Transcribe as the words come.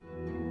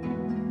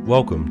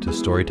Welcome to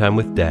Storytime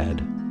with Dad.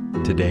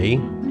 Today,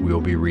 we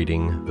will be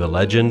reading The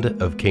Legend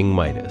of King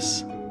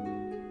Midas.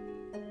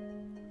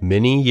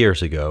 Many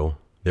years ago,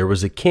 there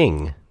was a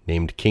king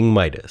named King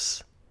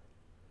Midas.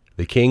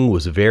 The king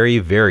was very,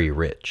 very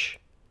rich.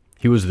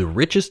 He was the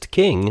richest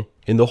king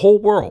in the whole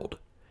world,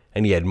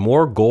 and he had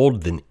more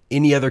gold than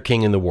any other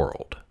king in the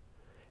world.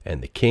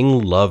 And the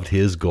king loved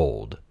his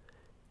gold.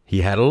 He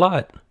had a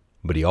lot,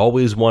 but he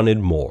always wanted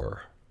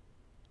more.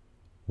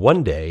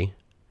 One day,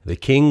 the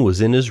king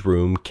was in his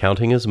room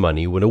counting his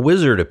money when a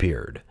wizard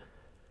appeared.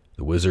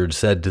 The wizard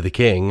said to the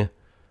king,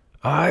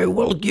 "I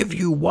will give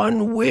you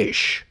one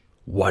wish.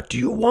 What do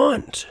you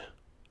want?"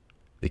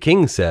 The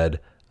king said,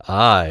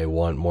 "I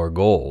want more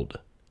gold."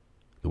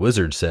 The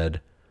wizard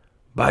said,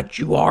 "But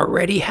you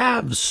already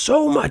have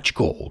so much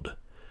gold.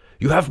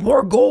 You have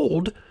more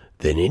gold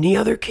than any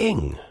other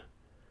king."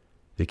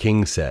 The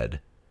king said,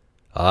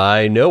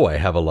 "I know I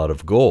have a lot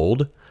of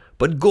gold,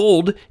 but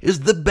gold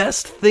is the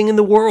best thing in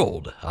the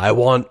world. I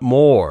want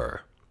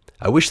more.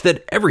 I wish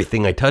that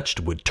everything I touched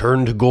would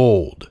turn to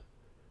gold."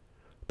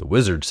 The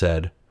wizard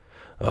said,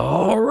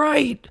 "All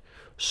right.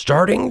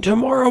 Starting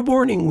tomorrow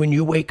morning when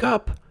you wake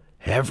up,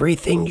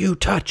 everything you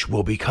touch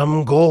will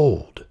become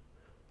gold.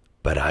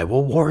 But I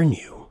will warn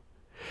you,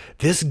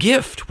 this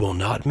gift will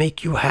not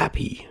make you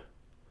happy."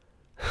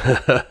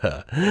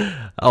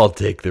 "I'll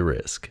take the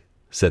risk,"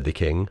 said the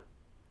king.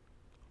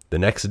 The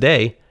next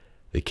day,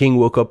 the king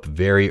woke up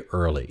very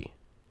early.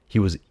 He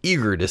was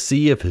eager to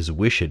see if his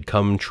wish had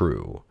come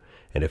true,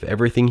 and if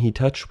everything he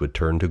touched would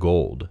turn to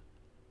gold.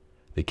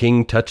 The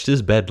king touched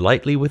his bed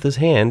lightly with his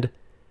hand,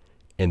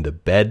 and the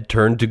bed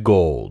turned to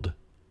gold.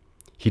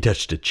 He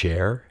touched a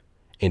chair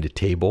and a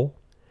table,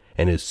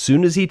 and as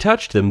soon as he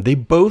touched them, they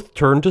both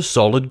turned to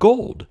solid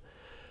gold.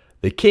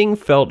 The king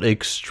felt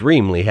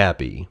extremely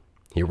happy.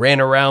 He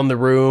ran around the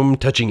room,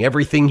 touching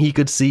everything he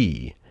could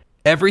see.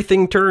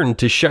 Everything turned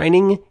to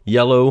shining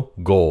yellow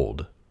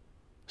gold.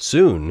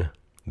 Soon,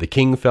 the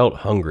king felt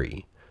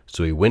hungry,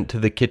 so he went to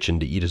the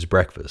kitchen to eat his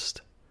breakfast.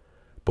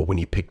 But when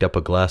he picked up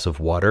a glass of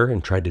water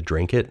and tried to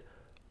drink it,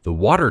 the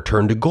water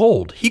turned to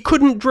gold. He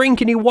couldn't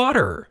drink any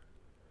water.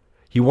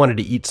 He wanted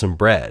to eat some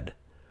bread,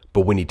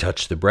 but when he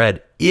touched the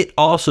bread, it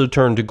also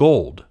turned to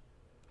gold.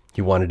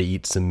 He wanted to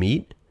eat some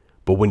meat,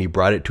 but when he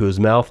brought it to his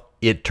mouth,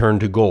 it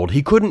turned to gold.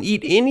 He couldn't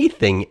eat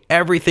anything.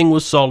 Everything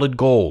was solid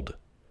gold.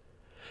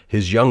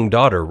 His young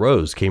daughter,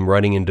 Rose, came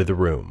running into the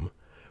room.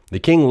 The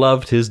king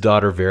loved his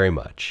daughter very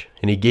much,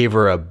 and he gave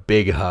her a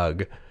big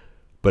hug.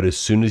 But as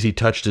soon as he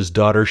touched his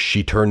daughter,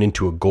 she turned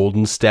into a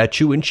golden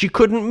statue, and she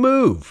couldn't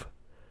move.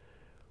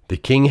 The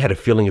king had a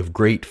feeling of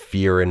great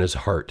fear in his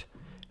heart,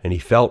 and he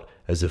felt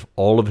as if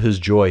all of his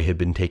joy had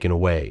been taken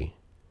away.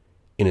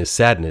 In his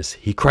sadness,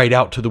 he cried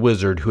out to the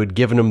wizard who had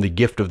given him the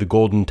gift of the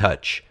golden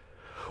touch.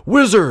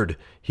 "Wizard,"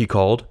 he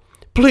called,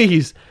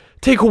 "please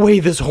take away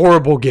this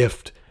horrible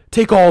gift.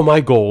 Take all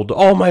my gold,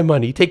 all my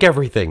money, take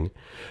everything.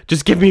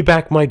 Just give me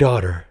back my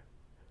daughter."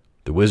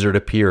 The wizard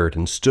appeared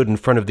and stood in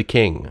front of the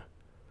king.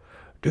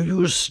 "Do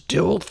you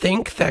still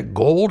think that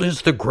gold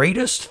is the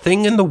greatest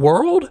thing in the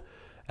world?"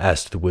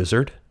 asked the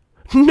wizard.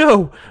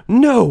 "No,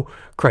 no,"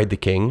 cried the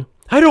king.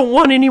 "I don't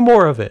want any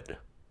more of it."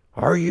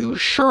 "Are you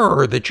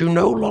sure that you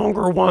no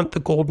longer want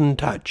the golden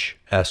touch?"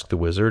 asked the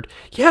wizard.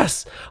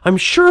 "Yes, I'm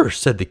sure,"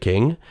 said the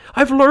king.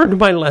 "I've learned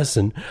my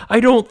lesson.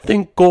 I don't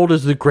think gold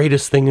is the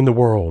greatest thing in the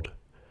world."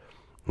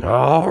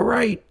 "All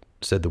right,"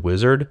 said the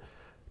wizard.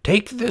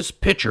 "Take this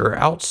pitcher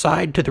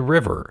outside to the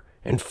river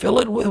and fill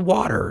it with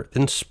water,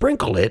 then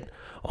sprinkle it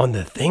on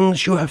the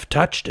things you have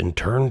touched and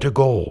turn to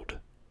gold."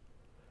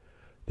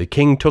 The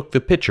king took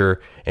the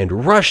pitcher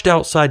and rushed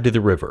outside to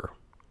the river.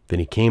 Then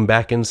he came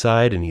back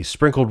inside and he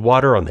sprinkled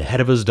water on the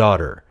head of his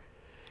daughter.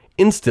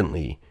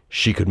 Instantly,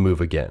 she could move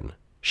again.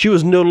 She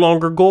was no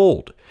longer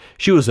gold.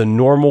 She was a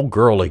normal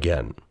girl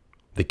again.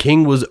 The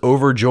king was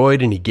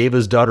overjoyed and he gave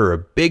his daughter a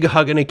big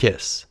hug and a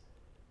kiss.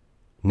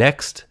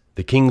 Next,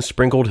 the king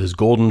sprinkled his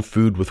golden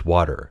food with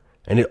water,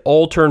 and it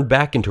all turned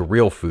back into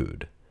real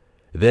food.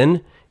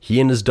 Then,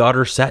 he and his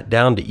daughter sat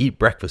down to eat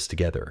breakfast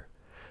together.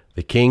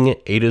 The king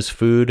ate his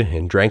food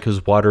and drank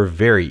his water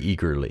very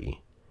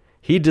eagerly.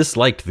 He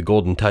disliked the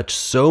golden touch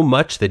so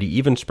much that he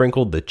even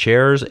sprinkled the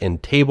chairs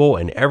and table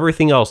and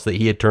everything else that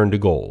he had turned to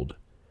gold.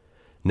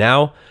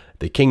 Now,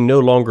 the king no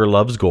longer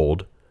loves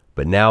gold,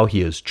 but now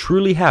he is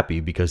truly happy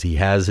because he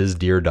has his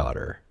dear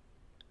daughter.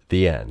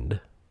 The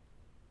end.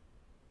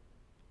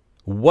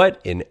 What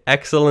an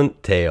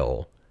excellent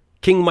tale!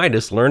 King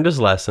Midas learned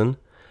his lesson,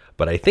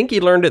 but I think he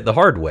learned it the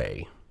hard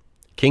way.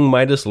 King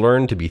Midas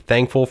learned to be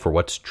thankful for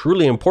what's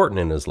truly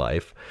important in his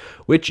life,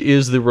 which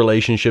is the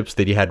relationships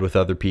that he had with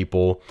other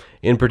people,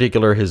 in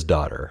particular his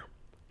daughter.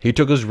 He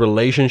took his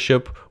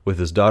relationship with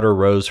his daughter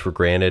Rose for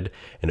granted,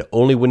 and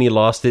only when he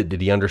lost it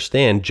did he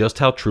understand just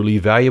how truly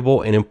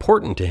valuable and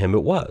important to him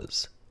it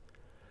was.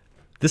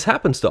 This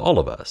happens to all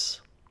of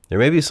us. There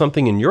may be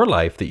something in your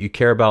life that you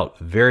care about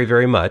very,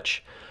 very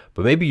much,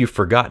 but maybe you've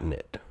forgotten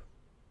it.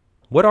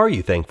 What are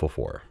you thankful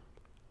for?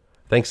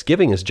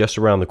 Thanksgiving is just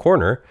around the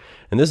corner,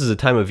 and this is a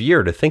time of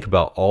year to think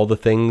about all the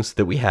things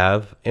that we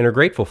have and are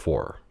grateful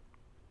for.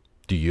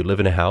 Do you live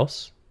in a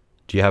house?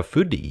 Do you have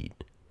food to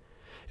eat?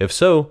 If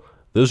so,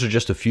 those are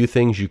just a few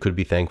things you could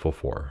be thankful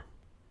for.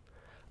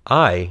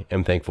 I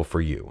am thankful for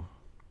you.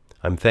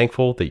 I'm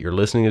thankful that you're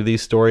listening to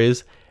these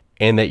stories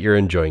and that you're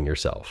enjoying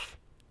yourself.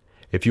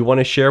 If you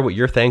want to share what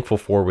you're thankful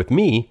for with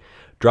me,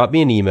 drop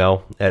me an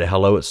email at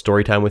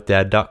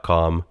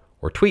hello@storytimewithdad.com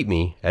or tweet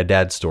me at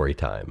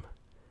dadstorytime.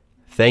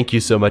 Thank you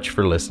so much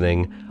for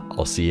listening.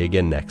 I'll see you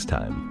again next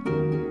time.